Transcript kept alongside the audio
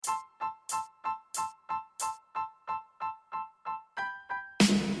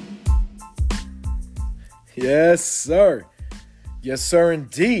Yes, sir. Yes, sir,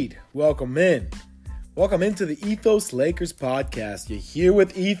 indeed. Welcome in. Welcome into the Ethos Lakers podcast. You're here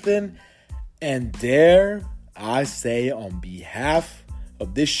with Ethan, and dare I say, on behalf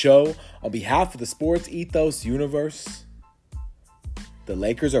of this show, on behalf of the Sports Ethos universe, the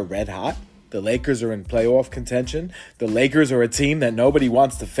Lakers are red hot. The Lakers are in playoff contention. The Lakers are a team that nobody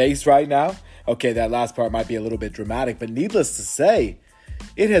wants to face right now. Okay, that last part might be a little bit dramatic, but needless to say,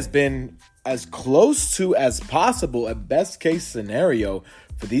 it has been as close to as possible a best-case scenario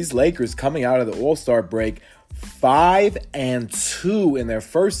for these Lakers coming out of the All-Star break 5-2 in their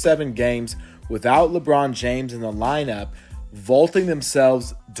first 7 games without LeBron James in the lineup, vaulting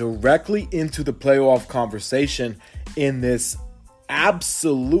themselves directly into the playoff conversation in this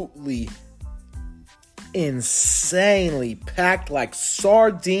absolutely insanely packed like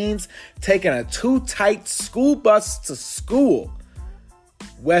sardines, taking a too-tight school bus to school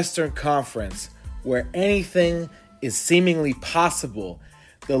Western Conference, where anything is seemingly possible.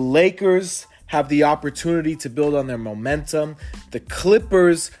 The Lakers have the opportunity to build on their momentum. The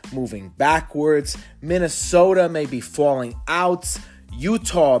Clippers moving backwards. Minnesota may be falling out.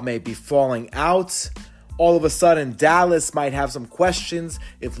 Utah may be falling out. All of a sudden, Dallas might have some questions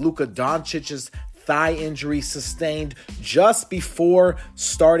if Luka Doncic's thigh injury sustained just before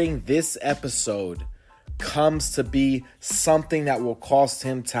starting this episode comes to be something that will cost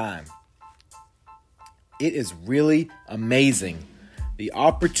him time. It is really amazing the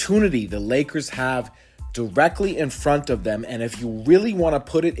opportunity the Lakers have directly in front of them. And if you really want to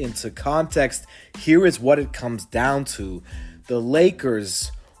put it into context, here is what it comes down to. The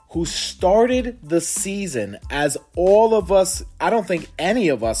Lakers, who started the season as all of us, I don't think any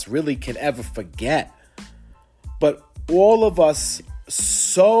of us really can ever forget, but all of us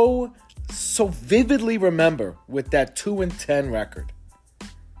so vividly remember with that 2-10 record.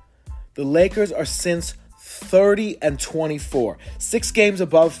 The Lakers are since 30-24, 6 games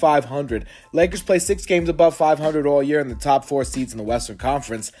above 500. Lakers play 6 games above 500 all year in the top 4 seeds in the Western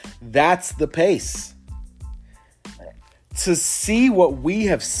Conference. That's the pace. To see what we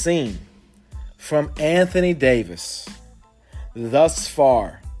have seen from Anthony Davis thus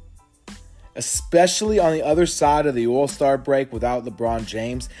far, especially on the other side of the All-Star break without LeBron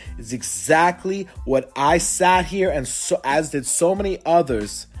James, is exactly what I sat here and as did so many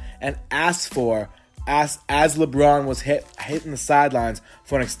others and asked for as LeBron was hitting the sidelines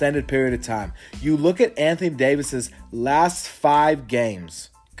for an extended period of time. You look at Anthony Davis's last 5 games,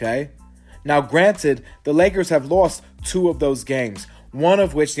 okay? Now, granted, the Lakers have lost 2 of those games. One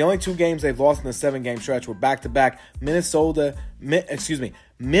of which, the only 2 games they've lost in the 7-game stretch were back-to-back Minnesota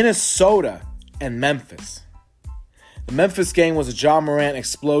and Memphis. The Memphis game was a Ja Morant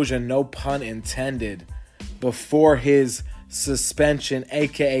explosion, no pun intended, before his suspension,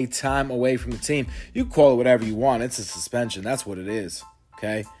 a.k.a. time away from the team. You call it whatever you want. It's a suspension. That's what it is,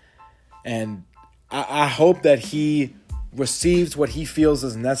 okay? And I hope that he receives what he feels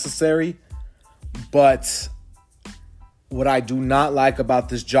is necessary, but what I do not like about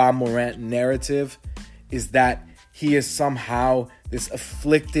this Ja Morant narrative is that he is somehow this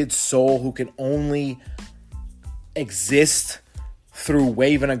afflicted soul who can only exist through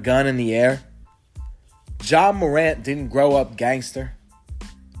waving a gun in the air. Ja Morant didn't grow up gangster.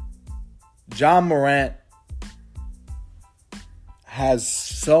 Ja Morant has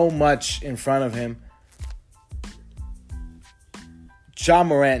so much in front of him. Ja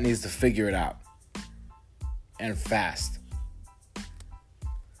Morant needs to figure it out. And fast.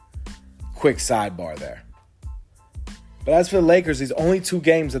 Quick sidebar there. But as for the Lakers, these only 2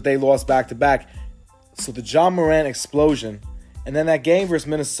 games that they lost back-to-back. So the Ja Morant explosion, and then that game versus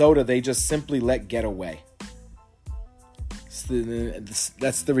Minnesota, they just simply let get away.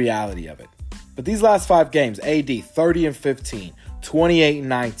 That's the reality of it. But these last 5 games, AD 30-15,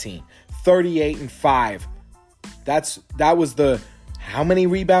 28-19, 38-5. That was the how many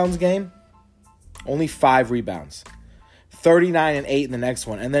rebounds game? Only 5 rebounds. 39-8 in the next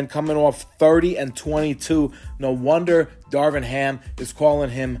one. And then coming off 30-22. No wonder Darvin Ham is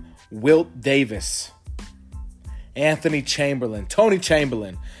calling him Wilt Davis. Anthony Chamberlain. Tony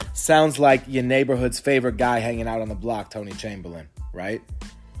Chamberlain. Sounds like your neighborhood's favorite guy hanging out on the block, Tony Chamberlain, right?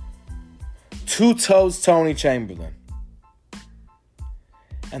 2 toes Tony Chamberlain.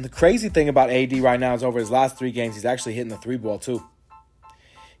 And the crazy thing about AD right now is over his last 3 games, he's actually hitting the 3-ball too.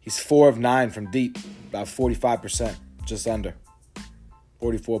 He's 4 of 9 from deep, about 45%, just under.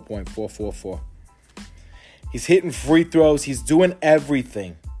 44.444. He's hitting free throws. He's doing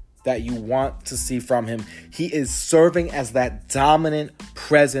everything that you want to see from him. He is serving as that dominant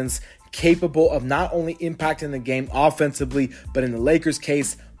presence capable of not only impacting the game offensively, but in the Lakers'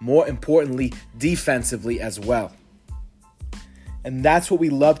 case, more importantly, defensively as well. And that's what we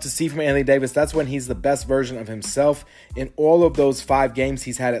love to see from Anthony Davis. That's when he's the best version of himself. In all of those 5 games,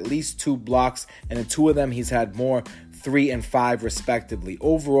 he's had at least 2 blocks, and in 2 of them, he's had more, 3 and 5 respectively.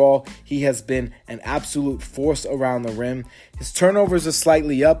 Overall, he has been an absolute force around the rim. His turnovers are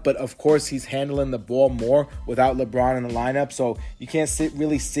slightly up, but of course he's handling the ball more without LeBron in the lineup, so you can't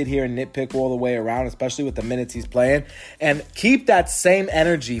really sit here and nitpick all the way around, especially with the minutes he's playing. And keep that same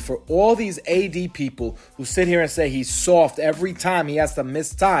energy for all these AD people who sit here and say he's soft every time he has to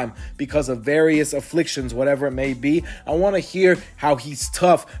miss time because of various afflictions, whatever it may be. I want to hear how he's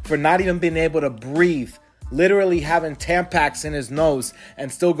tough for not even being able to breathe, literally having Tampax in his nose and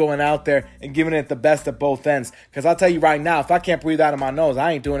still going out there and giving it the best at both ends. Because I'll tell you right now, if I can't breathe out of my nose,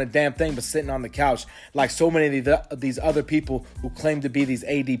 I ain't doing a damn thing but sitting on the couch like so many of these other people who claim to be these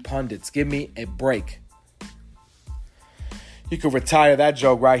AD pundits. Give me a break. You could retire that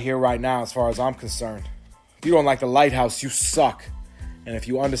joke right here, right now, as far as I'm concerned. If you don't like the Lighthouse, you suck. And if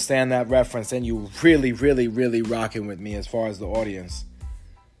you understand that reference, then you really, really, really rocking with me as far as the audience.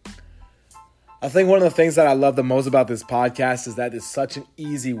 I think one of the things that I love the most about this podcast is that it's such an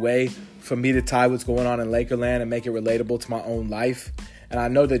easy way for me to tie what's going on in Lakerland and make it relatable to my own life. And I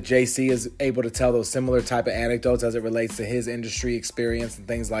know that JC is able to tell those similar type of anecdotes as it relates to his industry experience and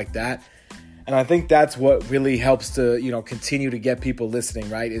things like that. And I think that's what really helps to, continue to get people listening,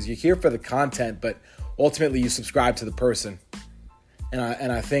 right? Is you're here for the content, but ultimately you subscribe to the person. And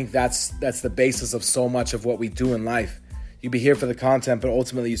I think that's the basis of so much of what we do in life. You be here for the content, but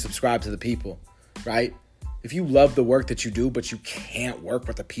ultimately you subscribe to the people. Right? If you love the work that you do, but you can't work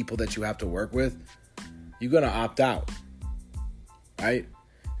with the people that you have to work with, you're going to opt out. Right?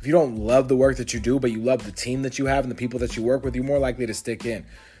 If you don't love the work that you do, but you love the team that you have and the people that you work with, you're more likely to stick in.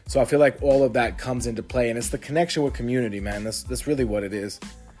 So I feel like all of that comes into play, and it's the connection with community, man. That's really what it is.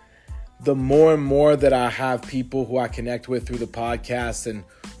 The more and more that I have people who I connect with through the podcast and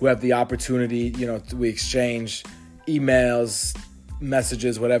who have the opportunity, we exchange emails,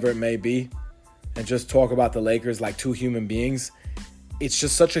 messages, whatever it may be, and just talk about the Lakers like 2 human beings, it's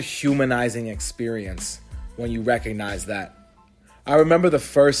just such a humanizing experience when you recognize that. I remember the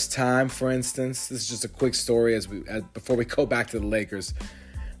first time, for instance, this is just a quick story before we go back to the Lakers.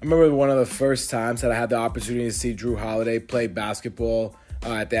 I remember one of the first times that I had the opportunity to see Jrue Holiday play basketball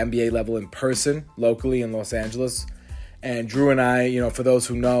at the NBA level in person, locally in Los Angeles. And Jrue and I, for those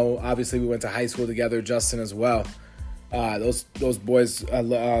who know, obviously we went to high school together, Justin as well. Those boys, I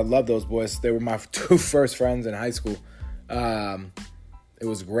love those boys. They were my 2 first friends in high school. It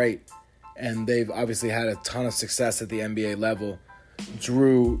was great. And they've obviously had a ton of success at the NBA level.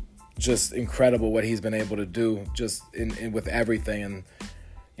 Jrue, just incredible what he's been able to do just in with everything. And,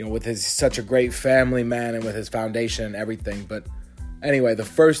 with his such a great family, man, and with his foundation and everything. But anyway, the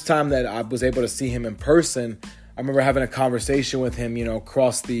first time that I was able to see him in person, I remember having a conversation with him,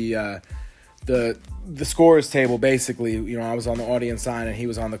 across the scorer's table, basically. I was on the audience side and he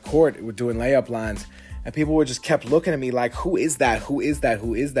was on the court. We're doing layup lines, and people were just kept looking at me like, who is that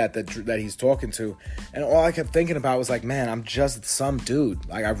that he's talking to? And all I kept thinking about was like, man, I'm just some dude.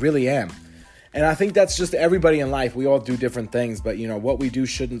 Like, I really am. And I think that's just everybody in life. We all do different things, but what we do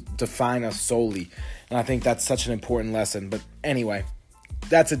shouldn't define us solely. And I think that's such an important lesson. But anyway,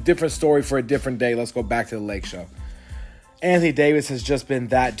 that's a different story for a different day. Let's go back to the Lake Show. Anthony Davis has just been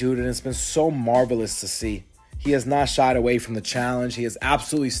that dude, and it's been so marvelous to see. He has not shied away from the challenge. He has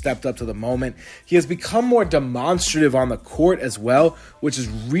absolutely stepped up to the moment. He has become more demonstrative on the court as well, which is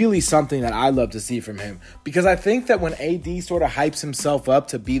really something that I love to see from him. Because I think that when AD sort of hypes himself up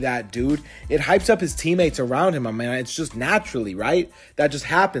to be that dude, it hypes up his teammates around him. I mean, it's just naturally, right? That just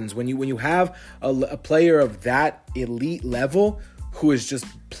happens. When you have a player of that elite level who is just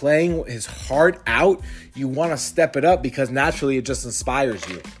playing his heart out, you want to step it up because naturally it just inspires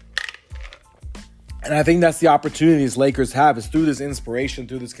you. And I think that's the opportunity these Lakers have, is through this inspiration,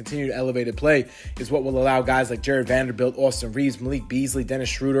 through this continued elevated play, is what will allow guys like Jared Vanderbilt, Austin Reeves, Malik Beasley, Dennis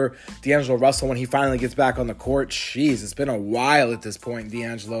Schroeder, D'Angelo Russell, when he finally gets back on the court. Jeez, it's been a while at this point,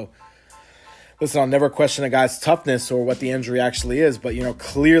 D'Angelo. Listen, I'll never question a guy's toughness or what the injury actually is, but,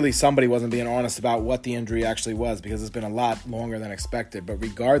 clearly somebody wasn't being honest about what the injury actually was, because it's been a lot longer than expected. But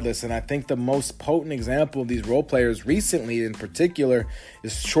regardless, and I think the most potent example of these role players recently in particular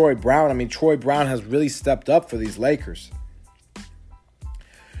is Troy Brown. I mean, Troy Brown has really stepped up for these Lakers.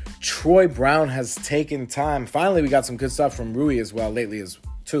 Troy Brown has taken time. Finally, we got some good stuff from Rui as well lately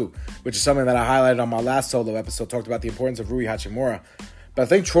too, which is something that I highlighted on my last solo episode, talked about the importance of Rui Hachimura. But I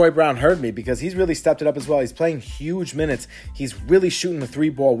think Troy Brown heard me because he's really stepped it up as well. He's playing huge minutes. He's really shooting the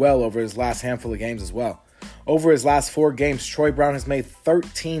 3-ball well over his last handful of games as well. Over his last 4 games, Troy Brown has made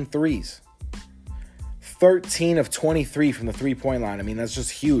 13 threes. 13 of 23 from the three-point line. I mean, that's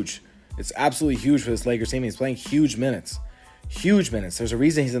just huge. It's absolutely huge for this Lakers team. He's playing huge minutes. Huge minutes. There's a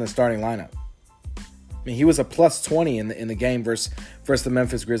reason he's in the starting lineup. I mean, he was a plus 20 in the game versus the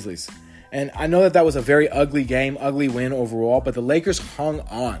Memphis Grizzlies. And I know that was a very ugly game, ugly win overall, but the Lakers hung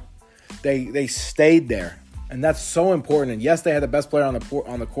on. They stayed there. And that's so important. And yes, they had the best player on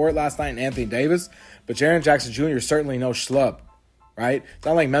the court last night in Anthony Davis, but Jaren Jackson Jr. is certainly no schlub, right? It's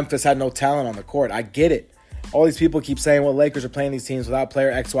not like Memphis had no talent on the court. I get it. All these people keep saying, well, Lakers are playing these teams without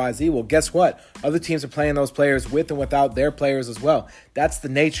player XYZ. Well, guess what? Other teams are playing those players with and without their players as well. That's the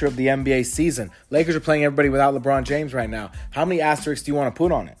nature of the NBA season. Lakers are playing everybody without LeBron James right now. How many asterisks do you want to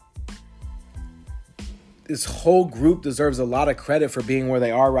put on it? This whole group deserves a lot of credit for being where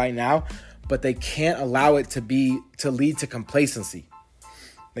they are right now, but they can't allow it to lead to complacency.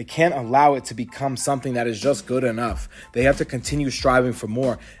 They can't allow it to become something that is just good enough. They have to continue striving for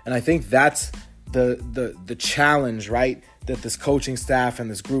more. And I think that's the challenge, right, that this coaching staff and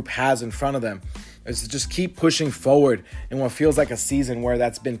this group has in front of them, is to just keep pushing forward in what feels like a season where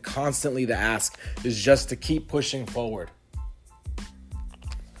that's been constantly the ask, is just to keep pushing forward.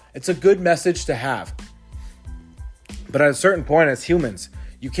 It's a good message to have. But at a certain point as humans,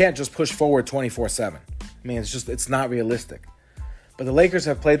 you can't just push forward 24/7. I mean, it's not realistic. But the Lakers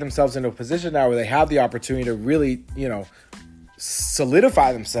have played themselves into a position now where they have the opportunity to really,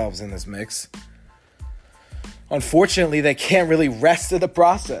 solidify themselves in this mix. Unfortunately, they can't really rest in the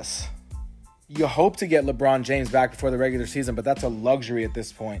process. You hope to get LeBron James back before the regular season, but that's a luxury at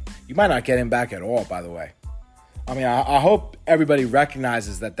this point. You might not get him back at all, by the way. I mean, I hope everybody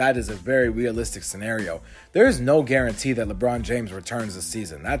recognizes that is a very realistic scenario. There is no guarantee that LeBron James returns this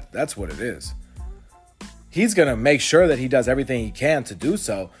season. That's what it is. He's going to make sure that he does everything he can to do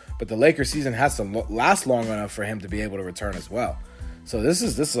so, but the Lakers season has to last long enough for him to be able to return as well. So this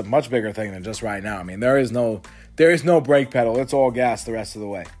is a much bigger thing than just right now. I mean, there is no brake pedal. It's all gas the rest of the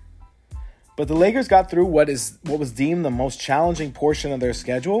way. But the Lakers got through what was deemed the most challenging portion of their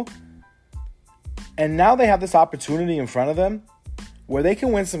schedule. And now they have this opportunity in front of them where they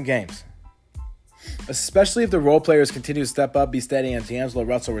can win some games. Especially if the role players continue to step up, be steady, and D'Angelo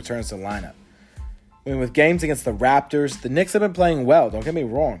Russell returns to the lineup. I mean, with games against the Raptors, the Knicks have been playing well, don't get me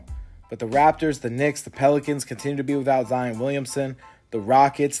wrong. But the Raptors, the Knicks, the Pelicans continue to be without Zion Williamson. The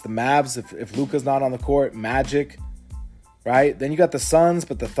Rockets, the Mavs, if Luka's not on the court, Magic, right? Then you got the Suns,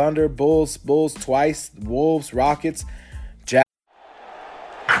 but the Thunder, Bulls twice, Wolves, Rockets,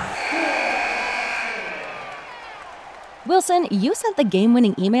 Wilson, you sent the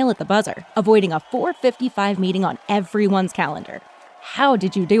game-winning email at the buzzer, avoiding a 4:55 meeting on everyone's calendar. How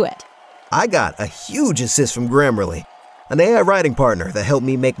did you do it? I got a huge assist from Grammarly, an AI writing partner that helped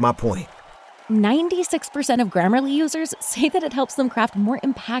me make my point. 96% of Grammarly users say that it helps them craft more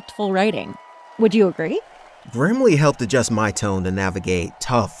impactful writing. Would you agree? Grammarly helped adjust my tone to navigate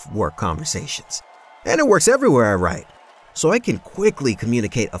tough work conversations. And it works everywhere I write, so I can quickly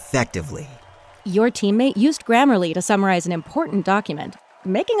communicate effectively. Your teammate used Grammarly to summarize an important document,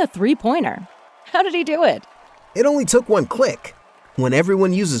 making a 3-pointer. How did he do it? It only took one click. When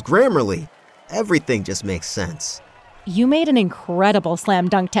everyone uses Grammarly, everything just makes sense. You made an incredible slam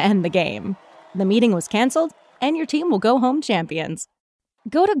dunk to end the game. The meeting was canceled, and your team will go home champions.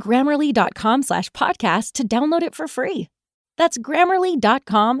 Go to Grammarly.com/podcast to download it for free. That's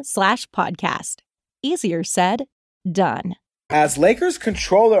Grammarly.com/podcast. Easier said, done. As Lakers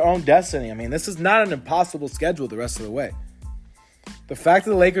control their own destiny, I mean, this is not an impossible schedule the rest of the way. The fact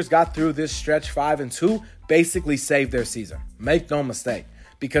that the Lakers got through this stretch 5-2 basically saved their season. Make no mistake.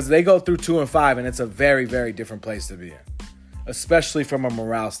 Because they go through 2 and 5, and it's a very, very different place to be in. Especially from a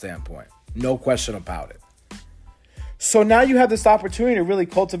morale standpoint. No question about it. So now you have this opportunity to really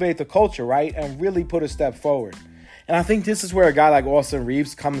cultivate the culture, right? And really put a step forward. And I think this is where a guy like Austin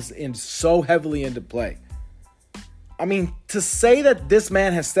Reeves comes in so heavily into play. I mean, to say that this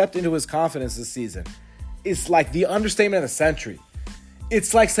man has stepped into his confidence this season is like the understatement of the century.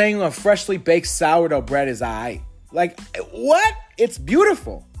 It's like saying a freshly baked sourdough bread is aight. Like, what? It's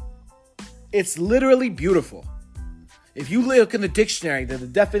beautiful. It's literally beautiful. If you look in the dictionary, the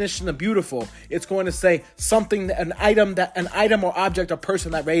definition of beautiful, it's going to say something, an item or object or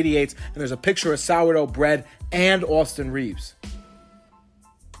person that radiates, and there's a picture of sourdough bread and Austin Reeves.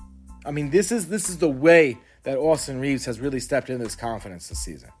 I mean, this is the way that Austin Reeves has really stepped into this confidence this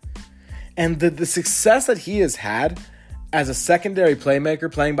season. And the success that he has had as a secondary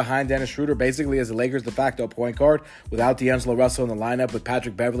playmaker playing behind Dennis Schroeder, basically as the Lakers' de facto point guard, without D'Angelo Russell in the lineup with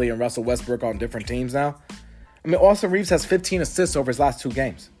Patrick Beverley and Russell Westbrook on different teams now. I mean, Austin Reeves has 15 assists over his last 2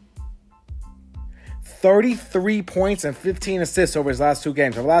 games. 33 points and 15 assists over his last 2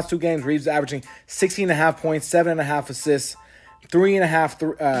 games. Over the last 2 games, Reeves is averaging 16.5 points, 7.5 assists,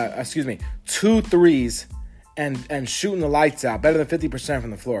 2 threes, and shooting the lights out, better than 50%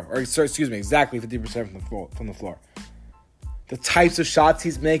 from the floor. Exactly 50% from the floor. The types of shots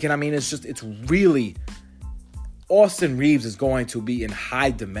he's making, I mean, it's really, Austin Reeves is going to be in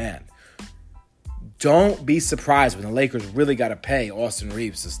high demand. Don't be surprised when the Lakers really got to pay Austin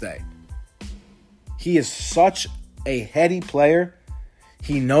Reeves to stay. He is such a heady player.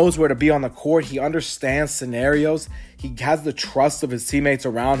 He knows where to be on the court. He understands scenarios. He has the trust of his teammates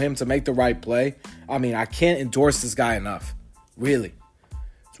around him to make the right play. I mean, I can't endorse this guy enough. Really.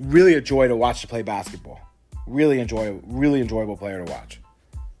 It's really a joy to watch him play basketball. Really enjoyable player to watch.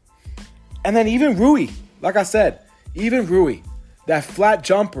 And then even Rui, like I said, that flat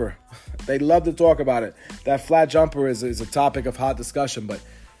jumper, they love to talk about it. That flat jumper is a topic of hot discussion, but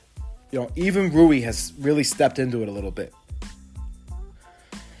even Rui has really stepped into it a little bit.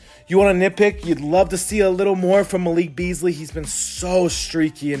 You want to nitpick? You'd love to see a little more from Malik Beasley. He's been so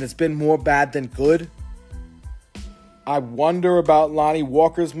streaky, and it's been more bad than good. I wonder about Lonnie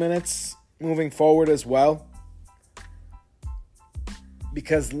Walker's minutes moving forward as well.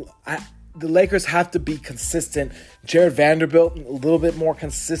 Because the Lakers have to be consistent. Jared Vanderbilt, a little bit more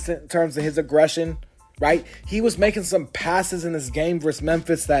consistent in terms of his aggression, right? He was making some passes in this game versus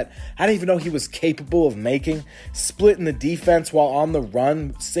Memphis that I didn't even know he was capable of making. Splitting the defense while on the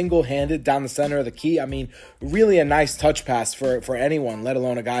run, single-handed down the center of the key. I mean, really a nice touch pass for anyone, let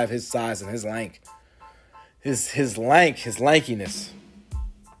alone a guy of his size and his length. His lankiness.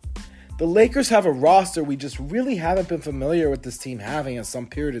 The Lakers have a roster we just really haven't been familiar with this team having in some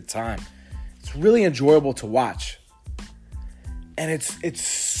period of time. It's really enjoyable to watch. And it's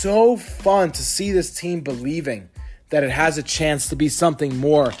so fun to see this team believing that it has a chance to be something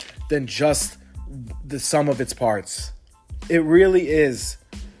more than just the sum of its parts. It really is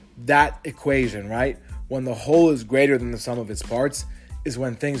that equation, right? When the whole is greater than the sum of its parts is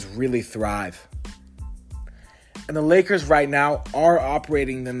when things really thrive. And the Lakers right now are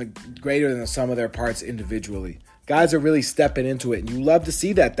operating greater than the sum of their parts individually. Guys are really stepping into it, and you love to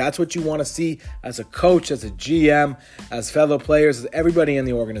see that. That's what you want to see as a coach, as a GM, as fellow players, as everybody in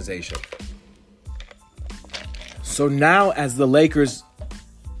the organization. So now as the Lakers,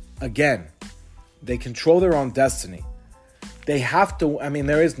 again, they control their own destiny. They have to,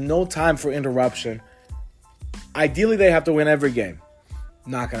 there is no time for interruption. Ideally, they have to win every game.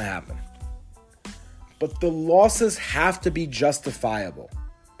 Not going to happen. But the losses have to be justifiable,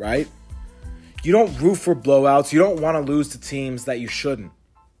 right? You don't root for blowouts. You don't want to lose to teams that you shouldn't.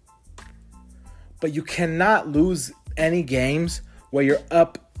 But you cannot lose any games where you're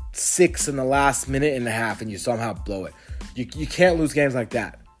up 6 in the last minute and a half and you somehow blow it. You can't lose games like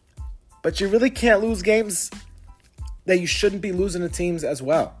that. But you really can't lose games that you shouldn't be losing to teams as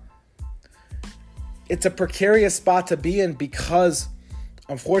well. It's a precarious spot to be in because,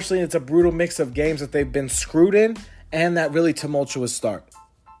 unfortunately, it's a brutal mix of games that they've been screwed in and that really tumultuous start.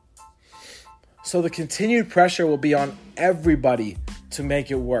 So the continued pressure will be on everybody to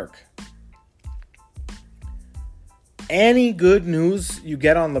make it work. Any good news you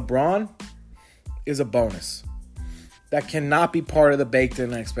get on LeBron is a bonus. That cannot be part of the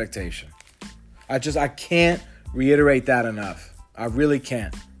baked-in expectation. I can't reiterate that enough. I really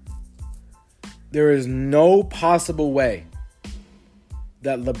can't. There is no possible way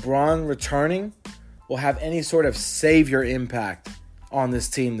that LeBron returning will have any sort of savior impact on this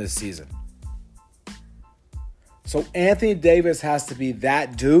team this season. So Anthony Davis has to be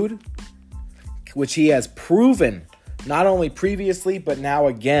that dude, which he has proven not only previously, but now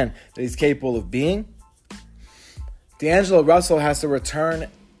again that he's capable of being. D'Angelo Russell has to return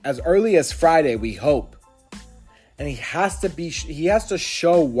as early as Friday, we hope. And he has to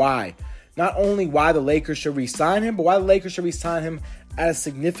show why. Not only why the Lakers should re-sign him, but why the Lakers should re-sign him at a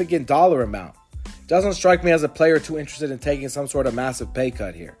significant dollar amount. Doesn't strike me as a player too interested in taking some sort of massive pay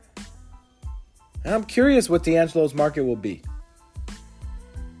cut here. And I'm curious what D'Angelo's market will be.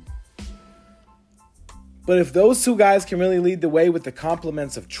 But if those two guys can really lead the way with the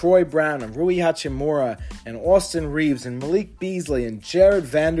compliments of Troy Brown and Rui Hachimura and Austin Reeves and Malik Beasley and Jared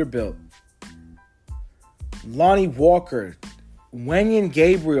Vanderbilt, Lonnie Walker, Wenyen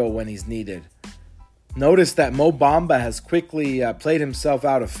Gabriel when he's needed. Notice that Mo Bamba has quickly played himself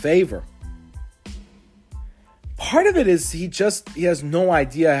out of favor. Part of it is he has no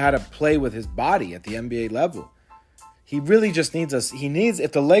idea how to play with his body at the NBA level. He really just needs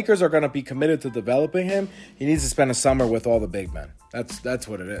if the Lakers are going to be committed to developing him, he needs to spend a summer with all the big men. That's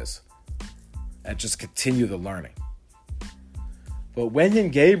what it is. And just continue the learning. But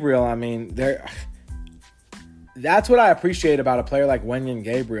Wenyen Gabriel, that's what I appreciate about a player like Wenyen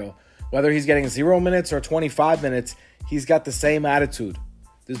Gabriel. Whether he's getting 0 minutes or 25 minutes, he's got the same attitude.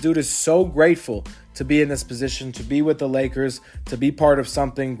 This dude is so grateful to be in this position, to be with the Lakers, to be part of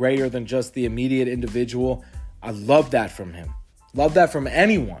something greater than just the immediate individual. I love that from him. Love that from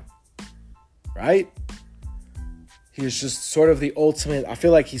anyone, right? He's just sort of the ultimate. I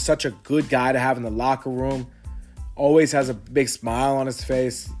feel like he's such a good guy to have in the locker room. Always has a big smile on his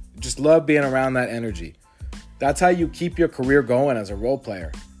face. Just love being around that energy. That's how you keep your career going as a role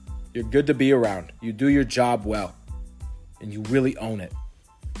player. You're good to be around. You do your job well. And you really own it.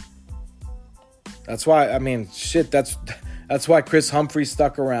 That's why, that's why Chris Humphrey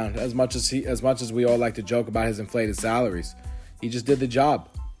stuck around as much as we all like to joke about his inflated salaries. He just did the job.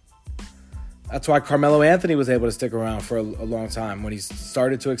 That's why Carmelo Anthony was able to stick around for a long time when he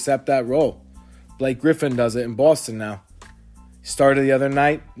started to accept that role. Blake Griffin does it in Boston now. He started the other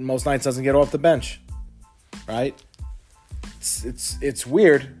night. Most nights doesn't get off the bench. Right? It's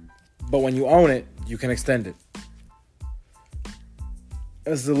weird, but when you own it, you can extend it.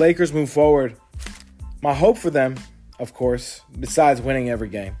 As the Lakers move forward, my hope for them, of course, besides winning every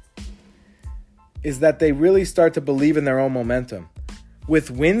game, is that they really start to believe in their own momentum.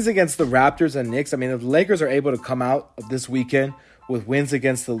 With wins against the Raptors and Knicks, if the Lakers are able to come out of this weekend with wins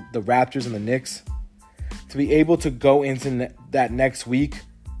against the Raptors and the Knicks, to be able to go into that next week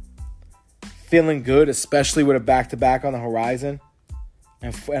feeling good, especially with a back-to-back on the horizon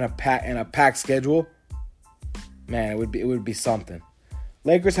and a packed schedule, man, it would be something.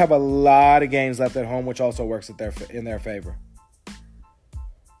 Lakers have a lot of games left at home, which also works in their favor.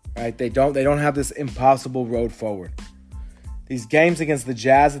 Right? They don't have this impossible road forward. These games against the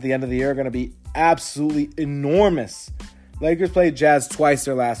Jazz at the end of the year are going to be absolutely enormous. Lakers played Jazz twice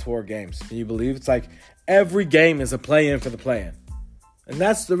their last 4 games. Can you believe? It's like every game is a play-in for the play-in. And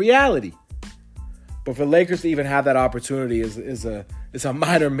that's the reality. But for Lakers to even have that opportunity is a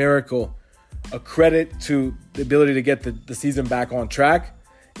minor miracle, a credit to the ability to get the season back on track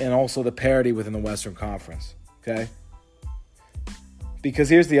and also the parity within the Western Conference. Okay? Because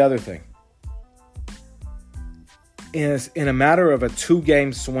here's the other thing. In a matter of a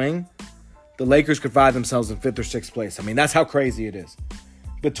 2-game swing, the Lakers could find themselves in 5th or 6th place. That's how crazy it is.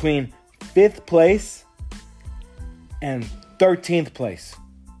 Between 5th place and 13th place,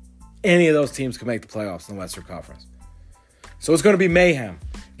 any of those teams can make the playoffs in the Western Conference. So it's going to be mayhem.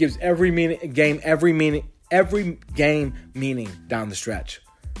 Gives every game meaning down the stretch.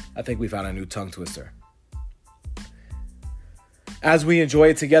 I think we found a new tongue twister. As we enjoy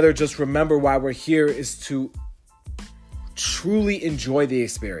it together, just remember why we're here is to truly enjoy the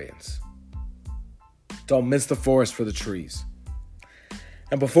experience. Don't miss the forest for the trees.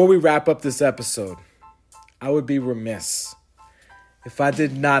 And before we wrap up this episode, I would be remiss if I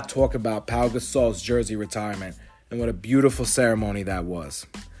did not talk about Pau Gasol's jersey retirement and what a beautiful ceremony that was.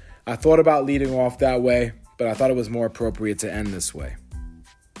 I thought about leading off that way, but I thought it was more appropriate to end this way.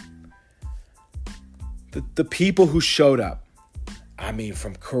 The people who showed up,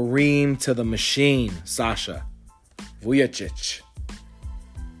 from Kareem to the machine, Sasha, Vujacic,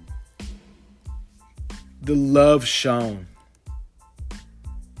 the love shown,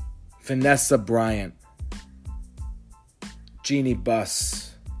 Vanessa Bryant, Jeannie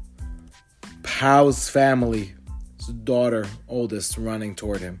Buss, Pau's family, his daughter, oldest, running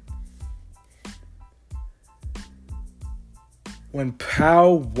toward him. When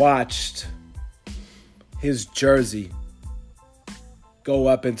Pau watched his jersey go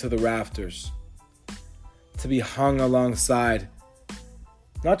up into the rafters to be hung alongside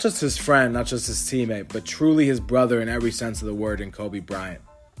not just his friend, not just his teammate, but truly his brother in every sense of the word in Kobe Bryant.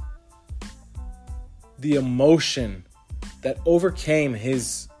 The emotion that overcame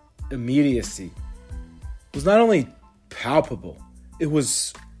his immediacy was not only palpable, it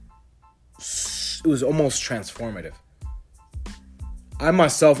was almost transformative. I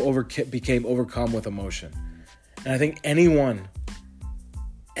myself became overcome with emotion. And I think anyone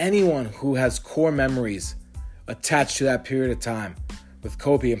who has core memories attached to that period of time with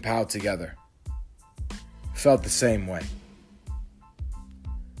Kobe and Pau together felt the same way.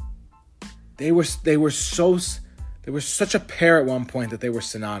 They were such a pair at one point that they were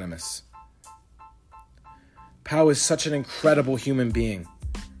synonymous. Pau is such an incredible human being.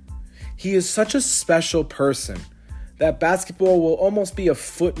 He is such a special person that basketball will almost be a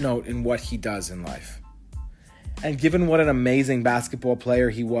footnote in what he does in life. And given what an amazing basketball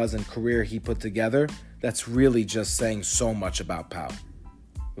player he was and career he put together, that's really just saying so much about Pau.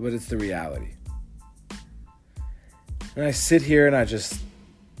 But it's the reality. And I sit here and it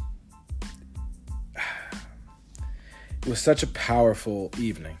was such a powerful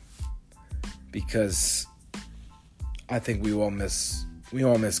evening because I think we all miss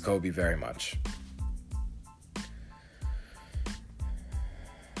Kobe very much.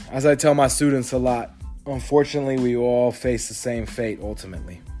 As I tell my students a lot, unfortunately, we all face the same fate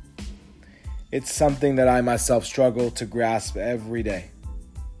ultimately. It's something that I myself struggle to grasp every day.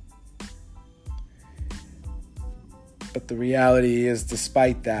 But the reality is,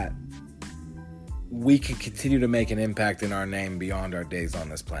 despite that, we can continue to make an impact in our name beyond our days on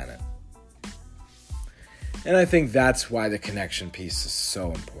this planet. And I think that's why the connection piece is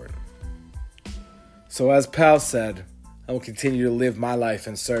so important. So as Pal said, I will continue to live my life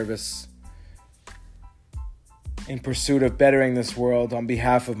in service, in pursuit of bettering this world on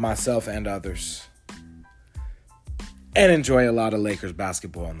behalf of myself and others, and enjoy a lot of Lakers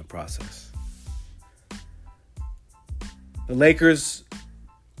basketball in the process. The Lakers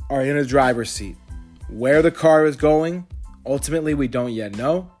are in a driver's seat. Where the car is going, ultimately we don't yet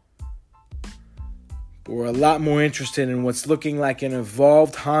know. But we're a lot more interested in what's looking like an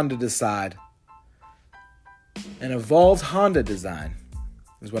evolved Honda design. An evolved Honda design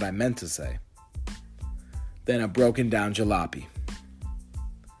is what I meant to say, than a broken down jalopy.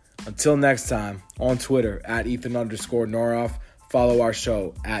 Until next time, on Twitter, @Ethan_Noroff. Follow our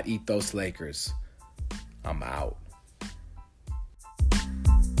show, @EthosLakers. I'm out.